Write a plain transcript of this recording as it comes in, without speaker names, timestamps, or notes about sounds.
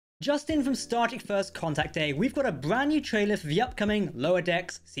Just in from Star Trek First Contact Day, we've got a brand new trailer for the upcoming Lower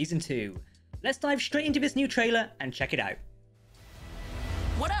Decks Season 2. Let's dive straight into this new trailer and check it out.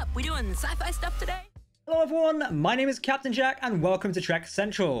 What up? We doing sci-fi stuff today? Hello everyone, my name is Captain Jack and welcome to Trek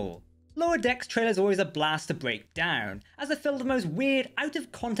Central. Lower Decks trailer is always a blast to break down, as they're filled with the most weird,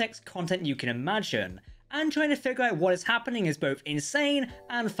 out-of-context content you can imagine, and trying to figure out what is happening is both insane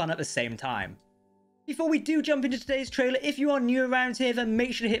and fun at the same time. Before we do jump into today's trailer, if you are new around here, then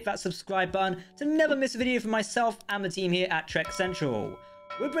make sure to hit that subscribe button to never miss a video from myself and the team here at Trek Central.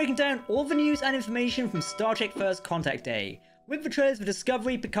 We're breaking down all the news and information from Star Trek First Contact Day, with the trailers for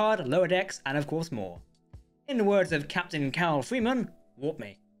Discovery, Picard, Lower Decks, and of course more. In the words of Captain Carl Freeman, warp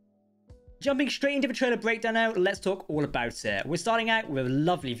me. Jumping straight into the trailer breakdown now, let's talk all about it. We're starting out with a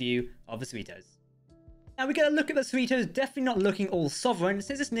lovely view of the Cerritos. Now we get a look at the Cerritos definitely not looking all sovereign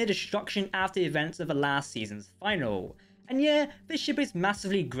since it's near destruction after the events of the last season's final. And yeah, this ship is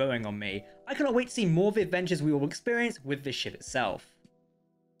massively growing on me. I cannot wait to see more of the adventures we will experience with this ship itself.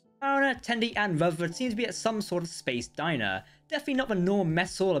 Mariner, Tendi and Rutherford seem to be at some sort of space diner, definitely not the normal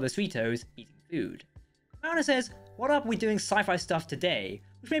mess hall of the Cerritos eating food. Mariner says, "What up, we doing sci-fi stuff today?"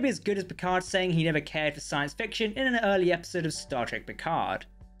 which may be as good as Picard saying he never cared for science fiction in an early episode of Star Trek Picard.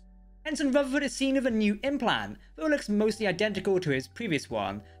 Ensign Rutherford is seen with a new implant, though it looks mostly identical to his previous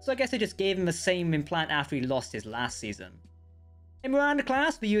one, so I guess they just gave him the same implant after he lost his last season. In Miranda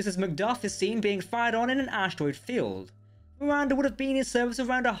class, the USS Macduff is seen being fired on in an asteroid field. Miranda would have been in service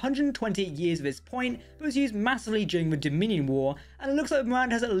around 120 years at this point, but was used massively during the Dominion War, and it looks like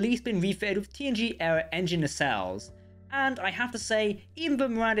Miranda has at least been refitted with TNG-era engine nacelles. And I have to say, even though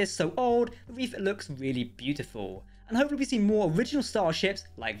Miranda is so old, the refit looks really beautiful. And hopefully we see more original style ships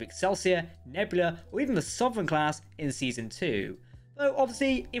like the Excelsior, Nebula, or even the Sovereign class in Season 2. Though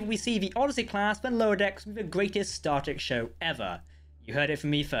obviously, if we see the Odyssey class, then Lower Decks will be the greatest Star Trek show ever. You heard it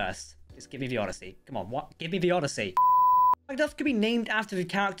from me first. Just give me the Odyssey. Come on, what? Give me the Odyssey. Macduff could be named after the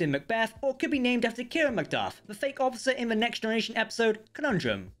character in Macbeth, or could be named after Kira Macduff, the fake officer in the Next Generation episode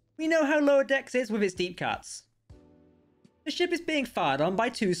Conundrum. We know how Lower Decks is with its deep cuts. The ship is being fired on by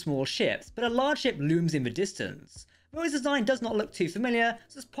two small ships, but a large ship looms in the distance. Though its design does not look too familiar,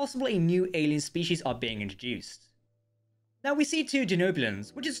 so it's possible a new alien species are being introduced. Now we see two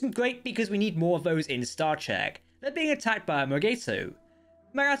Genobulans, which is great because we need more of those in Star Trek. They're being attacked by a Mogatu.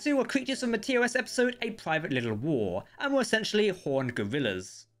 Mogatu were creatures from the TOS episode A Private Little War, and were essentially horned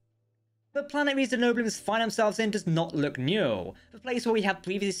gorillas. The planet these Genobulans find themselves in does not look new, the place where we have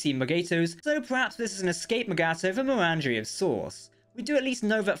previously seen Mogatus, so perhaps this is an escape Mogatu from a menagerie of sorts. We do at least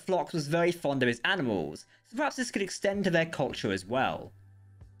know that Phlox was very fond of his animals, so perhaps this could extend to their culture as well.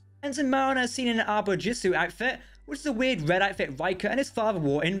 Ensign Mariner is seen in an Arbor-Jitsu outfit, which is a weird red outfit Riker and his father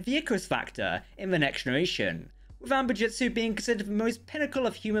wore in the Icarus Factor in The Next Generation, with Arbor-Jitsu being considered the most pinnacle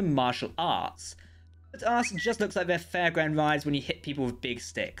of human martial arts. But to us, it just looks like they're fairground rides when you hit people with big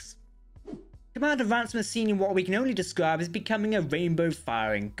sticks. Commander Ransom is seen in what we can only describe as becoming a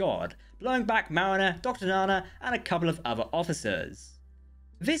rainbow-firing god, blowing back Mariner, Dr. Nana, and a couple of other officers.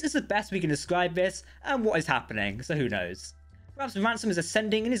 This is the best we can describe this and what is happening, so who knows. Perhaps Ransom is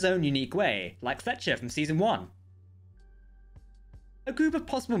ascending in his own unique way, like Fletcher from Season 1. A group of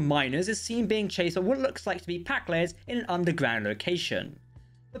possible miners is seen being chased by what looks like to be Pack-Layers in an underground location.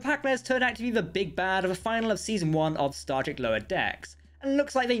 The Pack-Layers turned out to be the big bad of the final of Season 1 of Star Trek Lower Decks, and it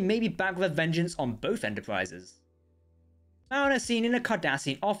looks like they may be back with a vengeance on both enterprises. Mariner is seen in a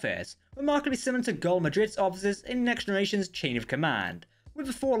Cardassian office, remarkably similar to Gul Madrid's offices in Next Generation's Chain of Command, with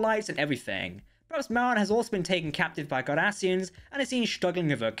the four lights and everything. Perhaps Mariner has also been taken captive by Cardassians and is seen struggling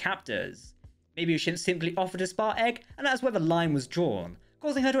with her captors. Maybe she simply offered a spare egg, and that's where the line was drawn,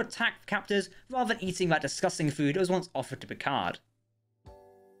 causing her to attack the captors rather than eating that disgusting food that was once offered to Picard.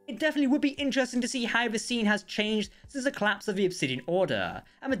 It definitely would be interesting to see how the scene has changed since the collapse of the Obsidian Order,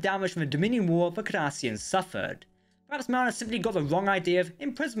 and the damage from the Dominion War the Cardassians suffered. Perhaps Mariner simply got the wrong idea of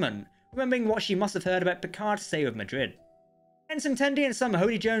imprisonment, remembering what she must have heard about Picard's stay with Madrid. Ensign Tendi and some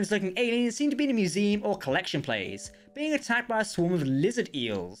Holy Jones looking aliens seem to be in a museum or collection place, being attacked by a swarm of lizard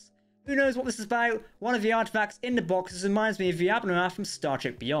eels. Who knows what this is about? One of the artifacts in the boxes reminds me of the Abnorah from Star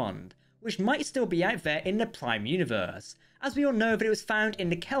Trek Beyond, which might still be out there in the Prime Universe, as we all know that it was found in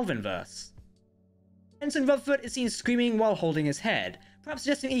the Kelvinverse. Ensign Rutherford is seen screaming while holding his head, perhaps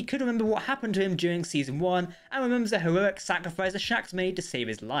suggesting he could remember what happened to him during Season 1 and remembers the heroic sacrifice that Shax made to save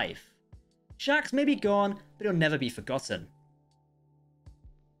his life. Shax may be gone, but he'll never be forgotten.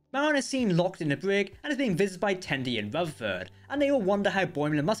 Mariner is seen locked in the brig and is being visited by Tendi and Rutherford, and they all wonder how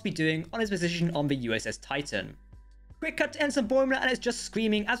Boimler must be doing on his position on the USS Titan. Quick cut to Ensign Boimler and it's just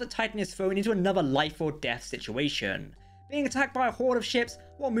screaming as the Titan is thrown into another life or death situation, being attacked by a horde of ships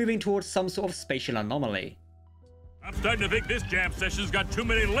while moving towards some sort of spatial anomaly. I'm starting to think this jam session's got too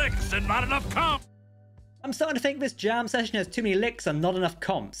many licks and not enough comp. I'm starting to think this jam session has too many licks and not enough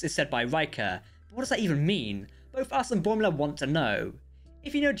comps, is said by Riker. But what does that even mean? Both us and Formula want to know.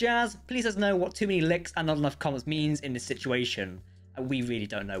 If you know jazz, please let us know what too many licks and not enough comps means in this situation. We really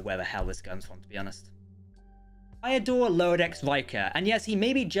don't know where the hell this comes from, to be honest. I adore Lower Decks Riker, and yes, he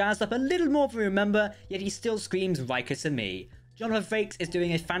may be jazzed up a little more than we remember, yet he still screams Riker to me. Jonathan Frakes is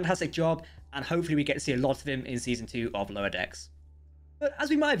doing a fantastic job, and hopefully we get to see a lot of him in Season 2 of Lower Decks. But as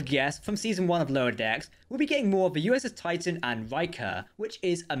we might have guessed from Season 1 of Lower Decks, we'll be getting more of the USS Titan and Riker, which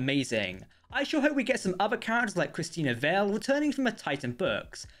is amazing. I sure hope we get some other characters like Christina Vale returning from the Titan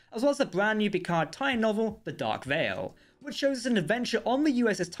books, as well as the brand new Picard tie novel, The Dark Veil, which shows us an adventure on the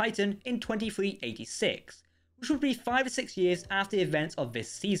USS Titan in 2386, which would be 5 to 6 years after the events of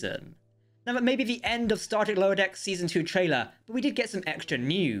this season. Now that may be the end of Star Trek Lower Decks Season 2 trailer, but we did get some extra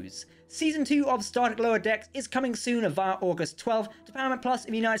news. Season 2 of Star Trek Lower Decks is coming soon via August 12th to ParamountPlus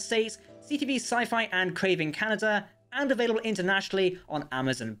in the United States, CTV Sci-Fi and Crave in Canada, and available internationally on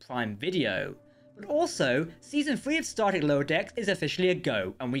Amazon Prime Video. But also, Season 3 of Star Trek Lower Decks is officially a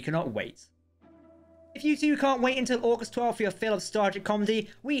go, and we cannot wait. If you too can't wait until August 12th for your fill of Star Trek comedy,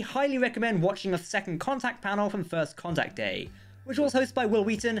 we highly recommend watching a Second Contact panel from First Contact Day, which was hosted by Will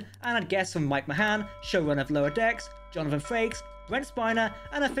Wheaton and had guests from Mike Mahan, showrunner of Lower Decks, Jonathan Frakes, Brent Spiner,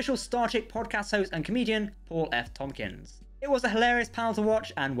 and official Star Trek podcast host and comedian Paul F. Tompkins. It was a hilarious panel to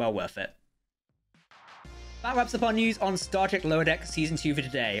watch and well worth it. That wraps up our news on Star Trek Lower Decks Season 2 for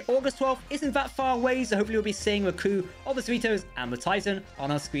today. August 12th isn't that far away, so hopefully we'll be seeing the crew of the Cerritos and the Titan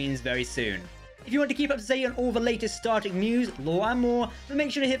on our screens very soon. If you want to keep up to date on all the latest Star Trek news, lore and more, then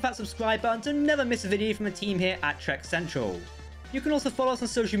make sure to hit that subscribe button to never miss a video from the team here at Trek Central. You can also follow us on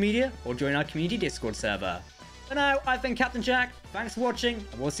social media or join our community Discord server. For now, I've been Captain Jack, thanks for watching,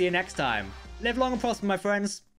 and we'll see you next time. Live long and prosper, my friends.